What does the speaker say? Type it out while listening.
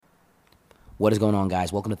What is going on,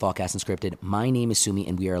 guys? Welcome to Thoughtcast Unscripted. My name is Sumi,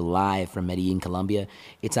 and we are live from Medellin, Colombia.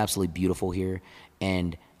 It's absolutely beautiful here,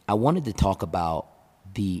 and I wanted to talk about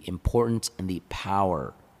the importance and the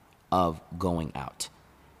power of going out.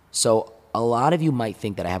 So, a lot of you might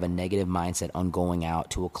think that I have a negative mindset on going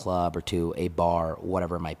out to a club or to a bar,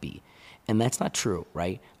 whatever it might be. And that's not true,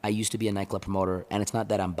 right? I used to be a nightclub promoter, and it's not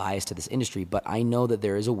that I'm biased to this industry, but I know that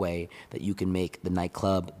there is a way that you can make the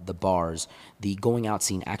nightclub, the bars, the going out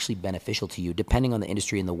scene actually beneficial to you, depending on the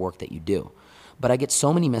industry and the work that you do. But I get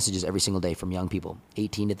so many messages every single day from young people,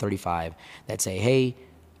 18 to 35, that say, hey,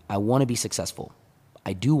 I want to be successful.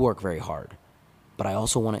 I do work very hard, but I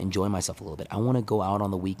also want to enjoy myself a little bit. I want to go out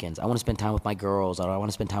on the weekends. I want to spend time with my girls, or I want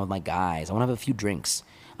to spend time with my guys. I want to have a few drinks.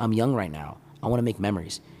 I'm young right now. I want to make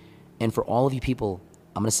memories. And for all of you people,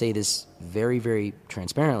 I'm going to say this very, very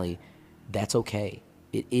transparently, that's okay.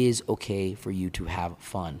 It is okay for you to have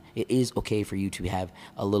fun. It is okay for you to have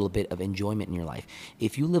a little bit of enjoyment in your life.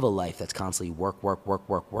 If you live a life that's constantly work,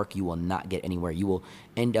 you will not get anywhere. You will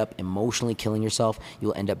end up emotionally killing yourself. You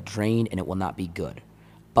will end up drained, and it will not be good.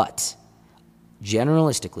 But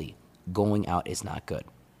generalistically, going out is not good.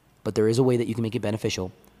 But there is a way that you can make it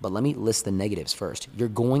beneficial. But let me list the negatives first. You're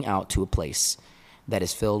going out to a place that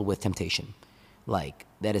is filled with temptation, like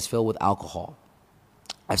that is filled with alcohol.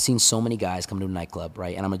 I've seen so many guys come to a nightclub,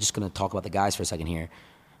 right? And I'm just going to talk about the guys for a second here,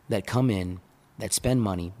 that come in, that spend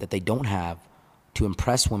money that they don't have to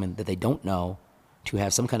impress women that they don't know, to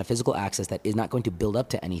have some kind of physical access that is not going to build up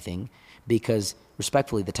to anything, because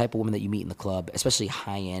respectfully, the type of women that you meet in the club, especially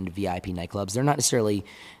high-end VIP nightclubs, they're not necessarily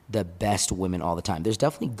the best women all the time. There's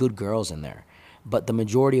definitely good girls in there. But the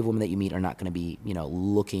majority of women that you meet are not going to be,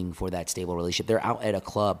 looking for that stable relationship. They're out at a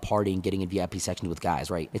club partying, getting in VIP sections with guys,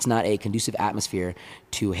 right? It's not a conducive atmosphere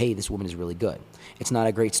to, hey, this woman is really good. It's not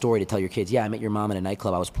a great story to tell your kids, yeah, I met your mom in a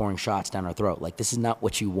nightclub. I was pouring shots down her throat. Like, this is not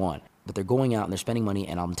what you want. But they're going out and they're spending money,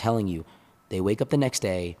 and I'm telling you, they wake up the next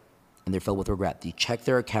day and they're filled with regret. You check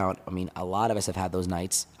their account. I mean, a lot of us have had those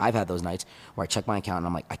nights. I've had those nights where I check my account and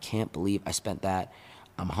I'm like, I can't believe I spent that.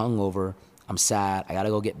 I'm hungover. I'm sad. I got to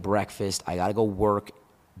go get breakfast. I got to go work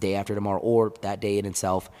day after tomorrow or that day in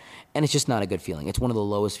itself. And it's just not a good feeling. It's one of the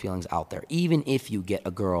lowest feelings out there. Even if you get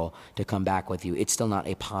a girl to come back with you, it's still not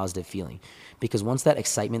a positive feeling. Because once that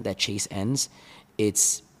excitement, that chase ends,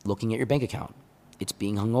 it's looking at your bank account. It's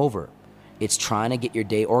being hungover. It's trying to get your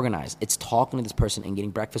day organized. It's talking to this person and getting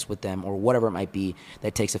breakfast with them or whatever it might be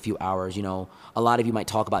that takes a few hours. A lot of you might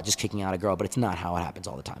talk about just kicking out a girl, but it's not how it happens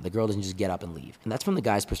all the time. The girl doesn't just get up and leave. And that's from the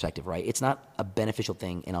guy's perspective, right? It's not a beneficial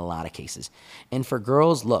thing in a lot of cases. And for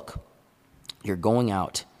girls, look, you're going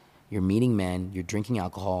out, you're meeting men, you're drinking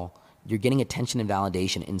alcohol, you're getting attention and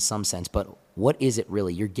validation in some sense, but what is it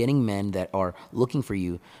really? You're getting men that are looking for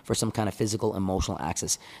you for some kind of physical, emotional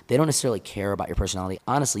access. They don't necessarily care about your personality.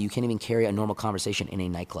 Honestly, you can't even carry a normal conversation in a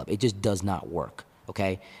nightclub. It just does not work,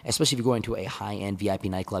 okay? Especially if you're going to a high-end VIP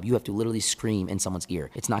nightclub, you have to literally scream in someone's ear.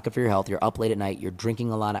 It's not good for your health. You're up late at night. You're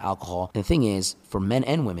drinking a lot of alcohol. And the thing is, for men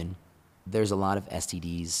and women, there's a lot of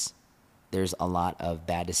STDs. There's a lot of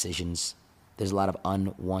bad decisions. There's a lot of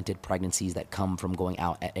unwanted pregnancies that come from going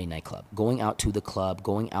out at a nightclub. Going out to the club,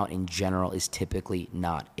 going out in general is typically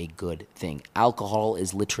not a good thing. Alcohol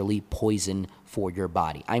is literally poison for your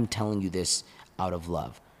body. I'm telling you this out of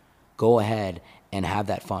love. Go ahead and have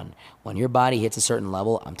that fun. When your body hits a certain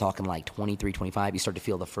level, I'm talking like 23, 25, you start to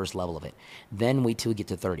feel the first level of it. Then wait till you get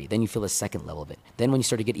to 30. Then you feel the second level of it. Then when you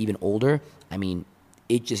start to get even older,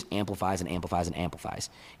 it just amplifies and amplifies and amplifies.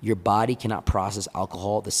 Your body cannot process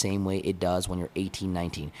alcohol the same way it does when you're 18,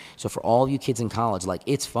 19. So for all of you kids in college,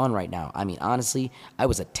 it's fun right now. Honestly, I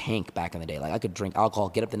was a tank back in the day. I could drink alcohol,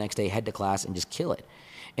 get up the next day, head to class, and just kill it.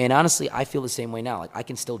 And honestly, I feel the same way now. I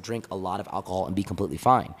can still drink a lot of alcohol and be completely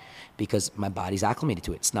fine because my body's acclimated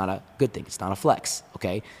to it. It's not a good thing. It's not a flex,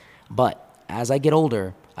 okay? But as I get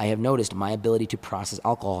older, I have noticed my ability to process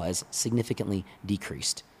alcohol has significantly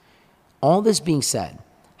decreased. All this being said,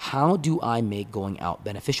 how do I make going out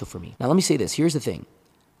beneficial for me? Now, let me say this. Here's the thing.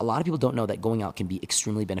 A lot of people don't know that going out can be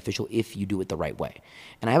extremely beneficial if you do it the right way.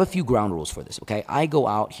 And I have a few ground rules for this, okay? I go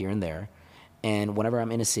out here and there, and whenever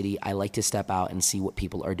I'm in a city, I like to step out and see what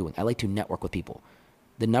people are doing. I like to network with people.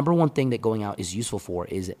 The number one thing that going out is useful for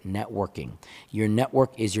is networking. Your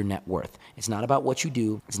network is your net worth. It's not about what you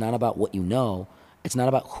do. It's not about what you know. It's not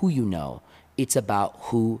about who you know. It's about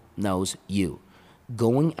who knows you.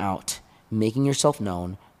 Going out, making yourself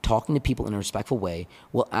known, talking to people in a respectful way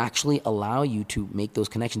will actually allow you to make those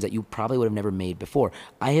connections that you probably would have never made before.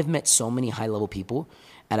 I have met so many high-level people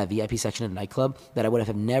at a VIP section at a nightclub that I would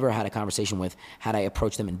have never had a conversation with had I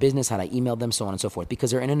approached them in business, had I emailed them, so on and so forth, because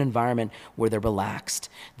they're in an environment where they're relaxed,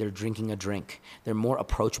 they're drinking a drink, they're more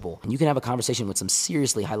approachable. And you can have a conversation with some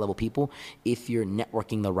seriously high-level people if you're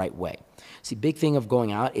networking the right way. See, big thing of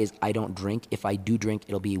going out is I don't drink. If I do drink,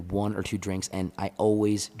 it'll be 1 or 2 drinks, and I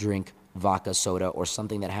always drink vodka soda or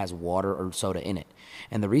something that has water or soda in it.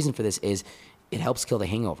 And the reason for this is it helps kill the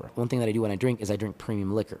hangover. One thing that I do when I drink is I drink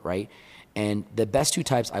premium liquor, right? And the best 2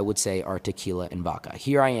 types I would say are tequila and vodka.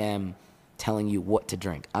 Here I am telling you what to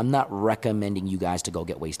drink. I'm not recommending you guys to go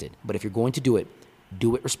get wasted. But if you're going to do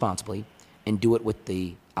it responsibly and do it with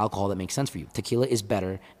the alcohol that makes sense for you. Tequila is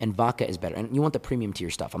better and vodka is better. And you want the premium tier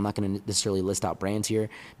stuff. I'm not going to necessarily list out brands here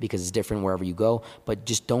because it's different wherever you go. But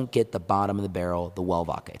just don't get the bottom of the barrel, the well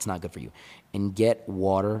vodka. It's not good for you. And get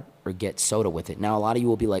water or get soda with it. Now, a lot of you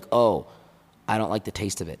will be like, oh, I don't like the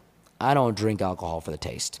taste of it. I don't drink alcohol for the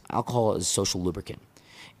taste. Alcohol is social lubricant.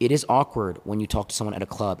 It is awkward when you talk to someone at a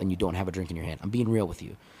club and you don't have a drink in your hand. I'm being real with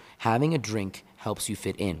you. Having a drink helps you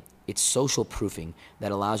fit in. It's social proofing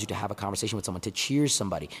that allows you to have a conversation with someone, to cheers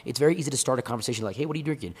somebody. It's very easy to start a conversation like, hey, what are you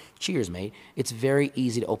drinking? Cheers, mate. It's very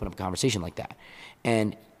easy to open up a conversation like that.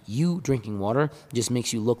 And you drinking water just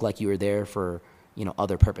makes you look like you were there for,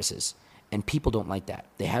 other purposes. And people don't like that.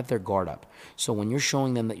 They have their guard up. So when you're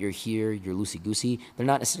showing them that you're here, you're loosey-goosey, they're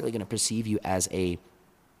not necessarily going to perceive you as a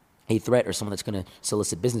threat or someone that's going to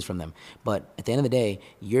solicit business from them. But at the end of the day,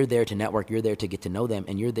 you're there to network, you're there to get to know them,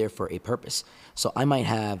 and you're there for a purpose. So I might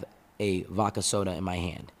have a vodka soda in my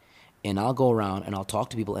hand, and I'll go around and I'll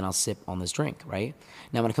talk to people and I'll sip on this drink, right?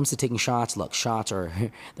 Now, when it comes to taking shots, look, shots are,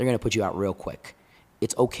 they're going to put you out real quick.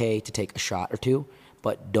 It's okay to take a shot or 2,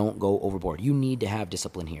 but don't go overboard. You need to have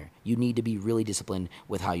discipline here. You need to be really disciplined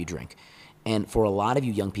with how you drink. And for a lot of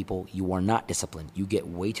you young people, you are not disciplined. You get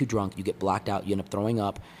way too drunk, you get blacked out, you end up throwing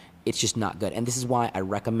up. It's just not good. And this is why I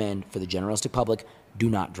recommend for the generalistic public, do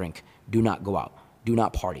not drink, do not go out, do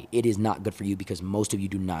not party. It is not good for you because most of you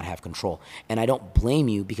do not have control. And I don't blame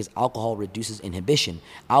you because alcohol reduces inhibition.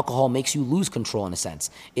 Alcohol makes you lose control in a sense.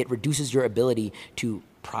 It reduces your ability to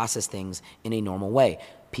process things in a normal way.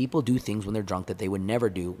 People do things when they're drunk that they would never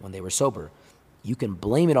do when they were sober. You can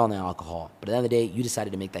blame it on the alcohol, but at the end of the day, you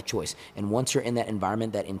decided to make that choice. And once you're in that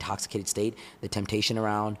environment, that intoxicated state, the temptation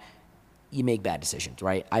around, you make bad decisions,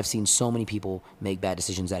 right? I've seen so many people make bad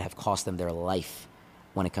decisions that have cost them their life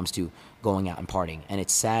when it comes to going out and partying. And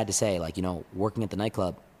it's sad to say, working at the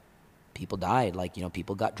nightclub, people died.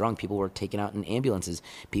 People got drunk. People were taken out in ambulances.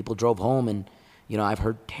 People drove home, and, I've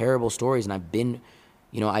heard terrible stories, and I've been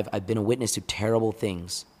a witness to terrible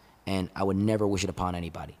things, and I would never wish it upon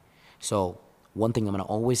anybody. So one thing I'm going to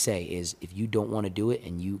always say is if you don't want to do it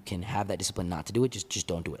and you can have that discipline not to do it, just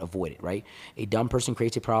don't do it. Avoid it, right? A dumb person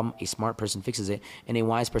creates a problem, a smart person fixes it, and a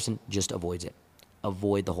wise person just avoids it.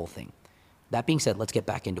 Avoid the whole thing. That being said, let's get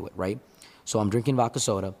back into it, right? So I'm drinking vodka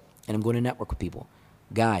soda, and I'm going to network with people.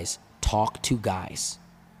 Guys, talk to guys.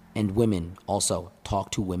 And women also,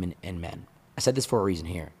 talk to women and men. I said this for a reason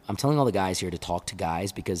here. I'm telling all the guys here to talk to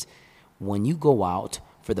guys because when you go out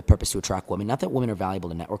for the purpose to attract women, not that women are valuable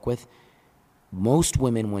to network with, most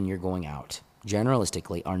women when you're going out,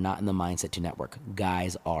 generalistically, are not in the mindset to network.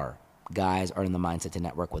 Guys are. Guys are in the mindset to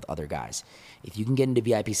network with other guys. If you can get into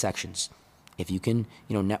VIP sections, if you can,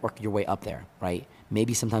 network your way up there, right?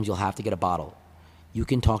 Maybe sometimes you'll have to get a bottle. You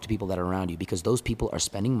can talk to people that are around you because those people are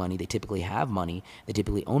spending money. They typically have money. They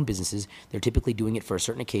typically own businesses. They're typically doing it for a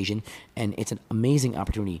certain occasion. And it's an amazing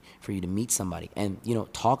opportunity for you to meet somebody and,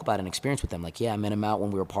 talk about an experience with them. Like, yeah, I met him out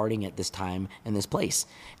when we were partying at this time and this place.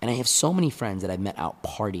 And I have so many friends that I've met out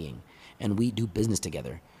partying, and we do business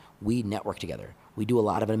together. We network together. We do a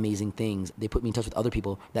lot of amazing things. They put me in touch with other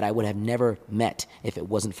people that I would have never met if it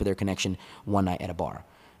wasn't for their connection one night at a bar.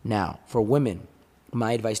 Now, for women,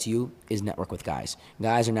 my advice to you is network with guys.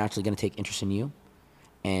 Guys are naturally going to take interest in you,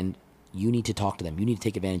 and you need to talk to them. You need to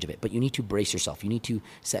take advantage of it, but you need to brace yourself. You need to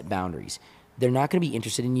set boundaries. They're not going to be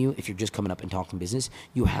interested in you if you're just coming up and talking business.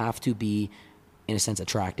 You have to be, in a sense,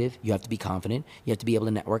 attractive. You have to be confident. You have to be able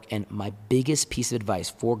to network. And my biggest piece of advice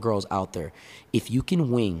for girls out there, if you can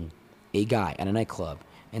wing a guy at a nightclub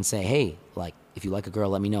and say, hey, if you like a girl,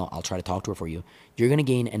 let me know. I'll try to talk to her for you. You're going to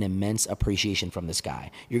gain an immense appreciation from this guy.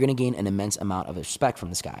 You're going to gain an immense amount of respect from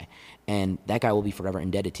this guy. And that guy will be forever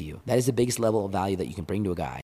indebted to you. That is the biggest level of value that you can bring to a guy.